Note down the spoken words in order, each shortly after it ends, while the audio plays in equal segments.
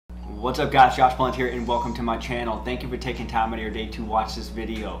What's up guys, Josh Blunt here and welcome to my channel. Thank you for taking time out of your day to watch this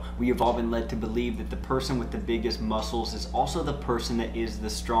video. We have all been led to believe that the person with the biggest muscles is also the person that is the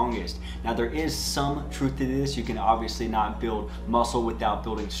strongest. Now there is some truth to this. You can obviously not build muscle without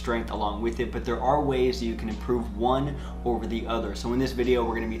building strength along with it, but there are ways that you can improve one over the other. So in this video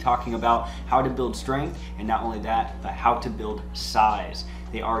we're going to be talking about how to build strength, and not only that, but how to build size.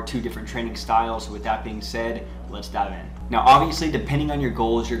 They are two different training styles. So with that being said, let's dive in. Now obviously, depending on your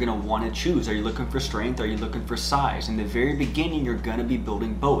goals, you're going to want to choose. Are you looking for strength? Are you looking for size? In the very beginning, you're going to be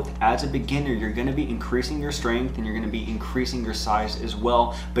building both. As a beginner, you're going to be increasing your strength and you're going to be increasing your size as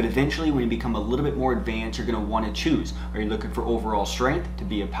well. But eventually, when you become a little bit more advanced, you're going to want to choose. Are you looking for overall strength, to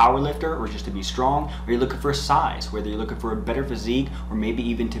be a power lifter, or just to be strong? Are you looking for size, whether you're looking for a better physique or maybe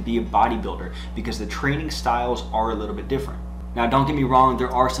even to be a bodybuilder? Because the training styles are a little bit different. Now don't get me wrong, there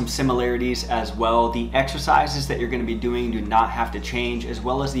are some similarities as well. The exercises that you're going to be doing do not have to change, as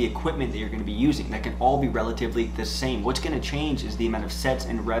well as the equipment that you're going to be using. That can all be relatively the same. What's going to change is the amount of sets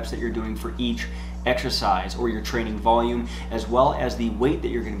and reps that you're doing for each exercise or your training volume, as well as the weight that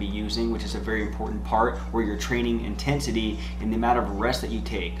you're going to be using, which is a very important part, or your training intensity and the amount of rest that you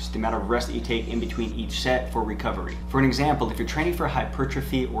take. So the amount of rest that you take in between each set for recovery. For an example, if you're training for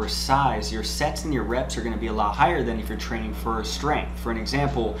hypertrophy or size, your sets and your reps are going to be a lot higher than if you're training for strength. For an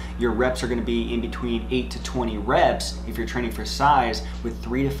example, your reps are going to be in between 8 to 20 reps if you're training for size, with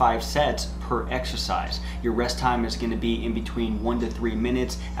 3 to 5 sets per exercise. Your rest time is going to be in between 1 to 3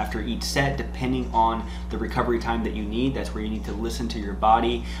 minutes after each set, depending on the recovery time that you need. That's where you need to listen to your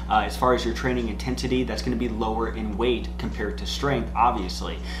body. As far as your training intensity, that's going to be lower in weight compared to strength,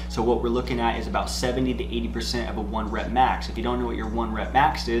 obviously. So what we're looking at is about 70 to 80% of a 1 rep max. If you don't know what your 1 rep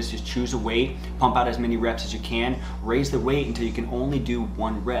max is, just choose a weight, pump out as many reps as you can, raise the weight until you can only do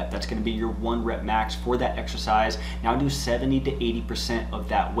 1 rep. That's going to be your 1 rep max for that exercise. Now do 70 to 80% of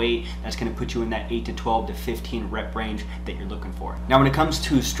that weight. That's going to put you in that 8 to 12 to 15 rep range that you're looking for. Now when it comes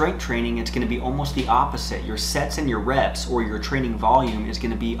to strength training, it's going to be almost the opposite. Your sets and your reps, or your training volume, is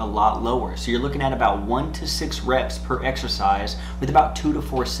going to be a lot lower. So you're looking at about 1 to 6 reps per exercise, with about 2 to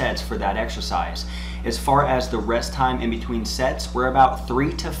 4 sets for that exercise. As far as the rest time in between sets, we're about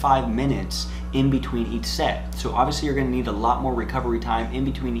 3 to 5 minutes in between each set. So obviously you're going to need a lot more recovery time in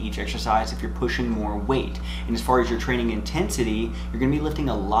between each exercise if you're pushing more weight. And as far as your training intensity, you're going to be lifting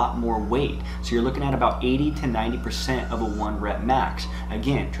a lot more weight. So you're looking at about 80 to 90% of a 1 rep max.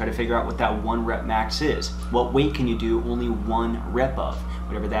 Again, try to figure out what that 1 rep max is. What weight can you do only 1 rep of?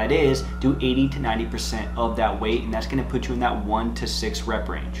 Whatever that is, do 80 to 90% of that weight, and that's going to put you in that 1 to 6 rep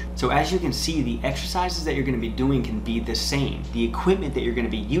range. So as you can see, the exercises that you're going to be doing can be the same. The equipment that you're going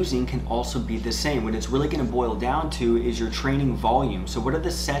to be using can also be the same. What it's really going to boil down to is your training volume. So what are the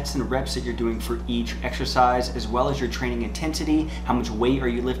sets and reps that you're doing for each exercise, as well as your training intensity, how much weight are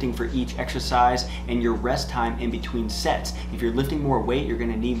you lifting for each exercise, and your rest time in between sets. If you're lifting more weight, you're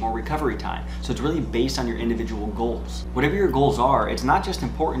going to need more recovery time. So it's really based on your individual goals. Whatever your goals are, it's not just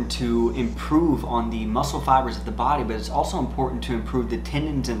important to improve on the muscle fibers of the body, but it's also important to improve the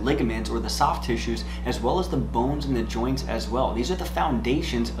tendons and ligaments, or the soft tissues, as well as the bones and the joints as well. These are the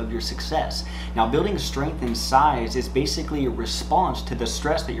foundations of your success. Now building strength and size is basically a response to the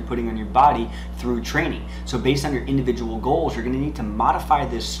stress that you're putting on your body through training. So based on your individual goals, you're going to need to modify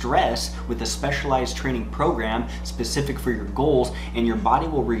this stress with a specialized training program specific for your goals, and your body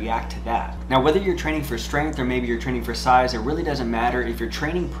will react to that. Now whether you're training for strength or maybe you're training for size, it really doesn't matter. If you're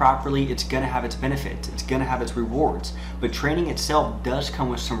training properly, it's going to have its benefits, it's going to have its rewards. But training itself does come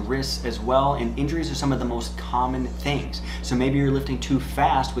with some risks as well, and injuries are some of the most common things. So maybe you're lifting too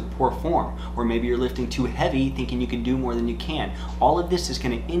fast with poor form, or maybe you're lifting too heavy thinking you can do more than you can. All of this is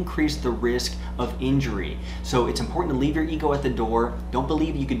going to increase the risk of injury. So it's important to leave your ego at the door. Don't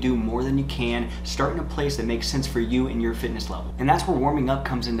believe you can do more than you can. Start in a place that makes sense for you and your fitness level. And that's where warming up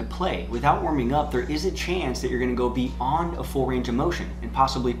comes into play. Without warming up, there is a chance that you're going to go beyond a full range of motion and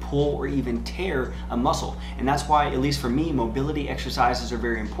possibly pull or even tear a muscle. And that's why, at least for me, mobility exercises are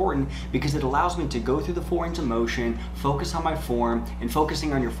very important, because it allows me to go through the full range of motion, focus on my form, and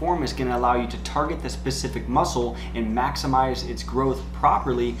focusing on your form is going to allow you to target the specific muscle and maximize its growth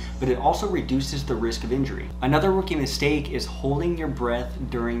properly, but it also reduces the risk of injury. Another rookie mistake is holding your breath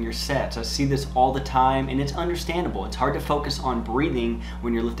during your sets. I see this all the time, and it's understandable. It's hard to focus on breathing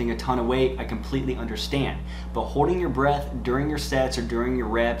when you're lifting a ton of weight. I completely understand. But holding your breath during your sets or during your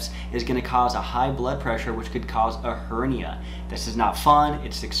reps is going to cause a high blood pressure, which could cause a hernia. This is not fun.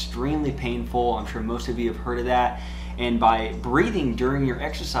 It's extremely painful. I'm sure most of you have heard of that. And by breathing during your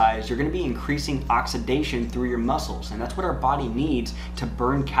exercise, you're going to be increasing oxidation through your muscles. And that's what our body needs to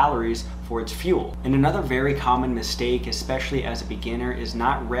burn calories for its fuel. And another very common mistake, especially as a beginner, is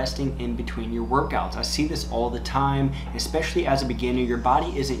not resting in between your workouts. I see this all the time, especially as a beginner. Your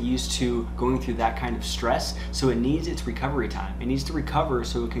body isn't used to going through that kind of stress, so it needs its recovery time. It needs to recover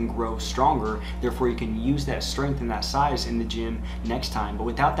so it can grow stronger, therefore you can use that strength and that size in the gym next time. But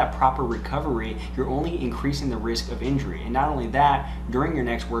without that proper recovery, you're only increasing the risk of injury. And not only that, during your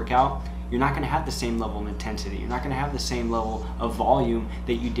next workout, you're not going to have the same level of intensity. You're not going to have the same level of volume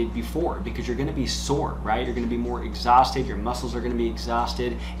that you did before, because you're going to be sore, right? You're going to be more exhausted, your muscles are going to be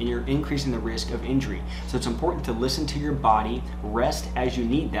exhausted, and you're increasing the risk of injury. So it's important to listen to your body, rest as you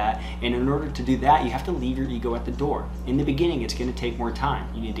need that, and in order to do that, you have to leave your ego at the door. In the beginning, it's going to take more time.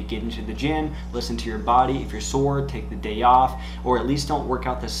 You need to get into the gym, listen to your body. If you're sore, take the day off, or at least don't work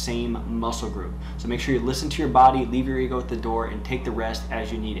out the same muscle group. So make sure you listen to your body, leave your ego at the door, and take the rest as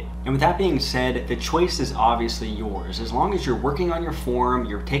you need it. And with that being said, the choice is obviously yours. As long as you're working on your form,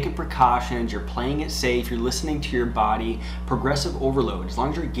 you're taking precautions, you're playing it safe, you're listening to your body, progressive overload, as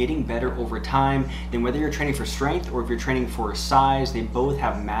long as you're getting better over time, then whether you're training for strength or if you're training for size, they both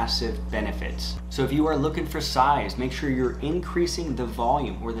have massive benefits. So if you are looking for size, make sure you're increasing the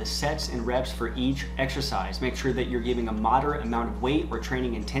volume or the sets and reps for each exercise. Make sure that you're giving a moderate amount of weight or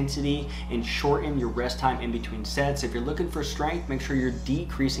training intensity, and shorten your rest time in between sets. If you're looking for strength, make sure you're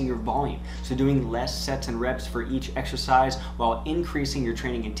decreasing your volume. So doing less sets and reps for each exercise while increasing your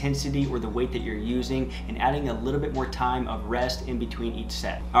training intensity or the weight that you're using, and adding a little bit more time of rest in between each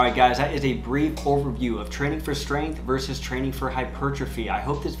set. All right guys, that is a brief overview of training for strength versus training for hypertrophy. I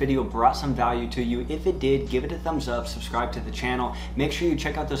hope this video brought some value to you. If it did, give it a thumbs up, subscribe to the channel. Make sure you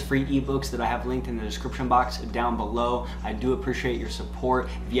check out those free ebooks that I have linked in the description box down below. I do appreciate your support.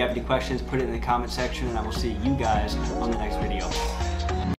 If you have any questions, put it in the comment section, and I will see you guys on the next video.